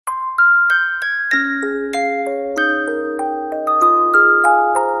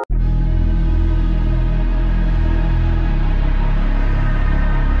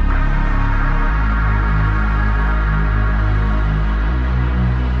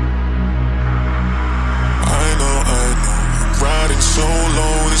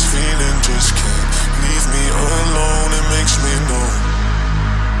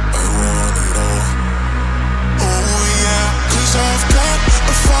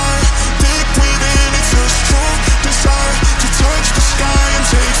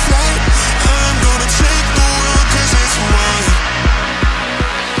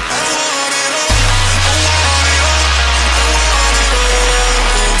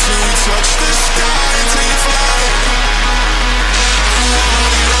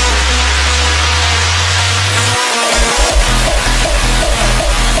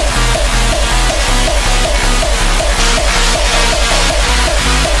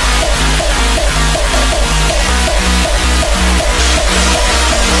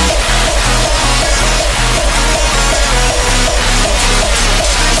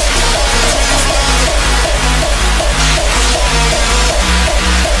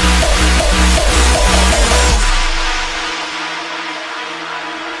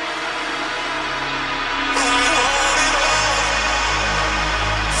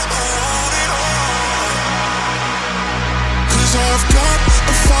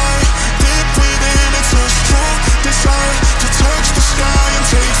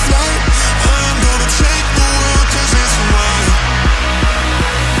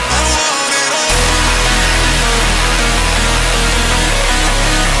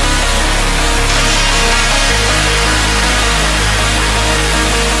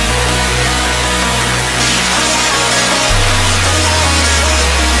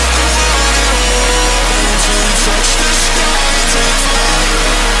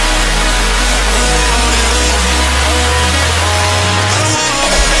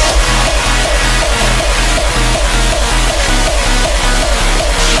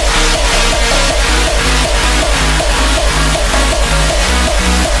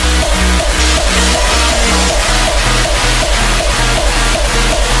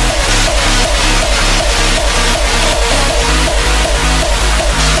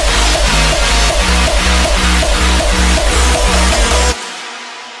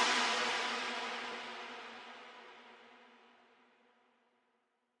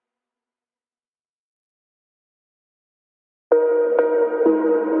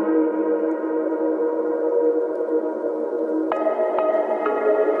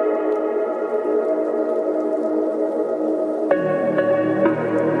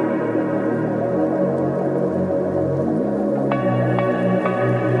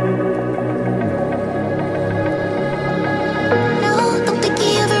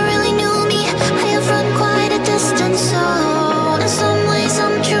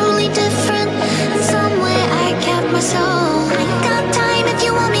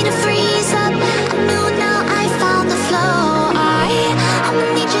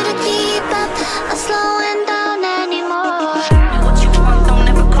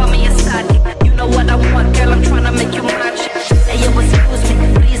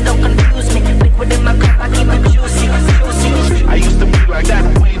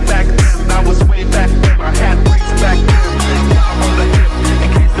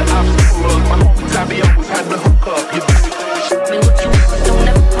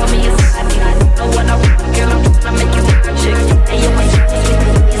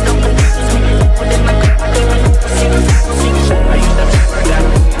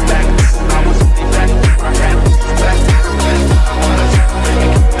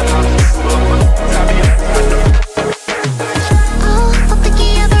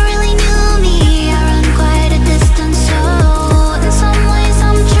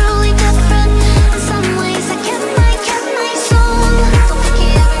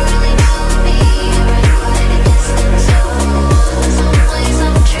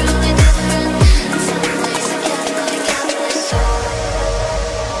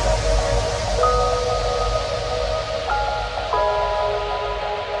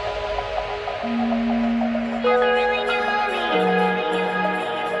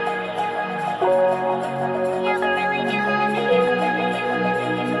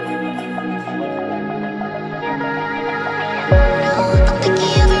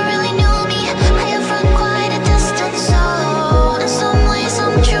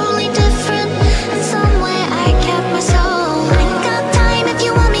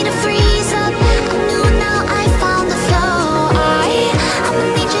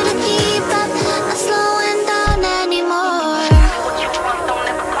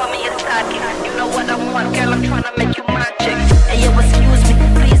girl, I'm tryna make you my chick. Hey yo, excuse me,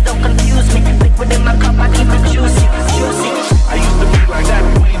 please don't confuse me. Liquid in my cup, I keep it juicy, juicy. I used to be like that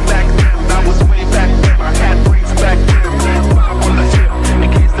way back then. I was way back then. I had braids back then. Five on the tip. In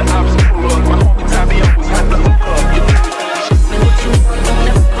case the ops pull up, my homie Tommy always had the hook up. You know me what you want, don't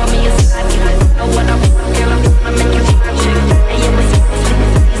ever call me a side chick. Know what I want, girl, I'm tryna make you my chick. Hey yo, excuse me,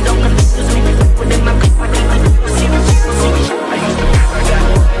 please don't confuse me. Liquid in my cup, I keep it juicy, juicy. I used to be like that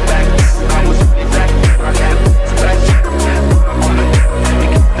way back then. I was way back then. I had braids back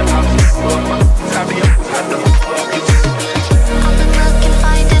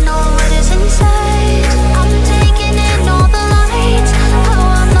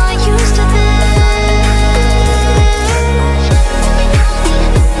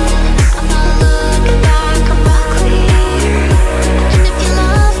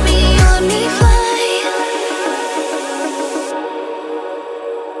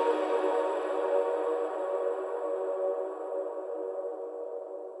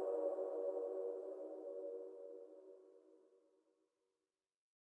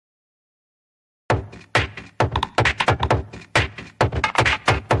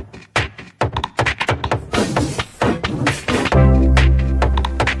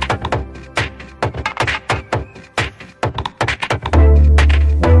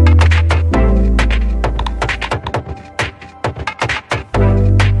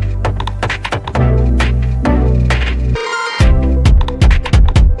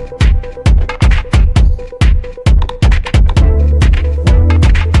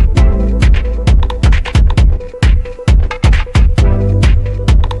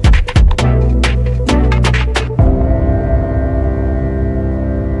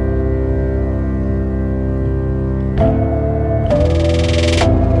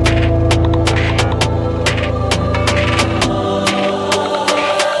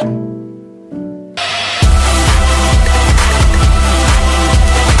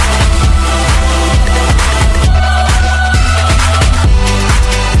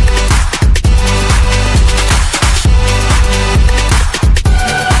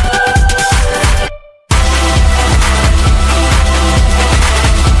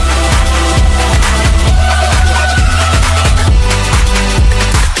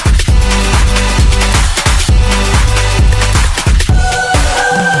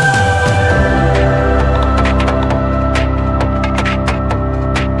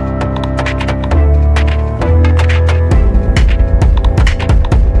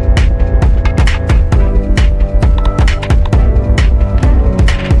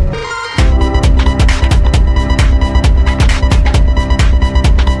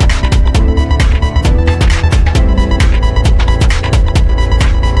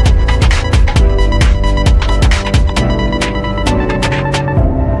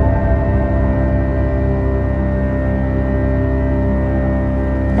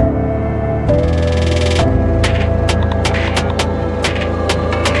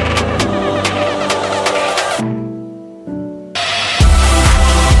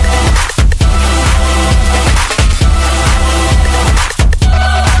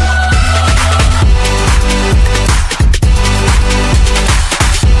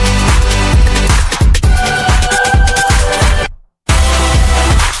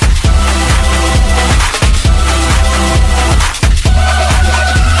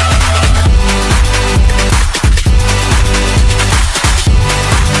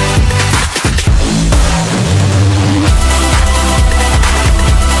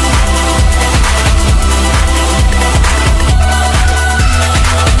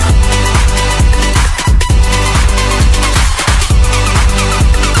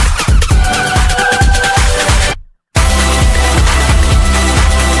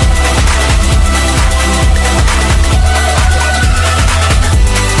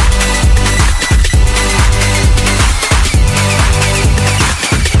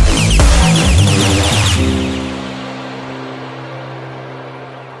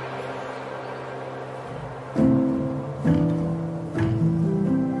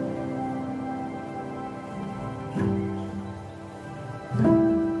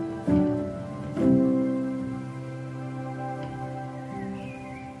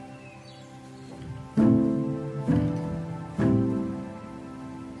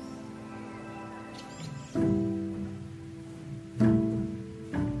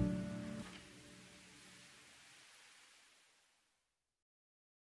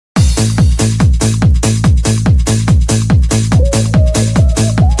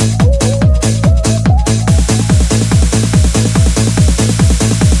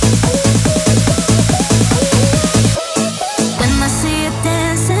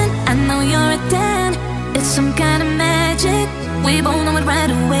some kind of magic. We both know it right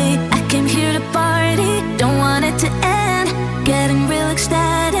away. I came here to party, don't want it to end. Getting real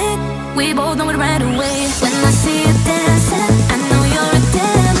ecstatic. We both know it right away.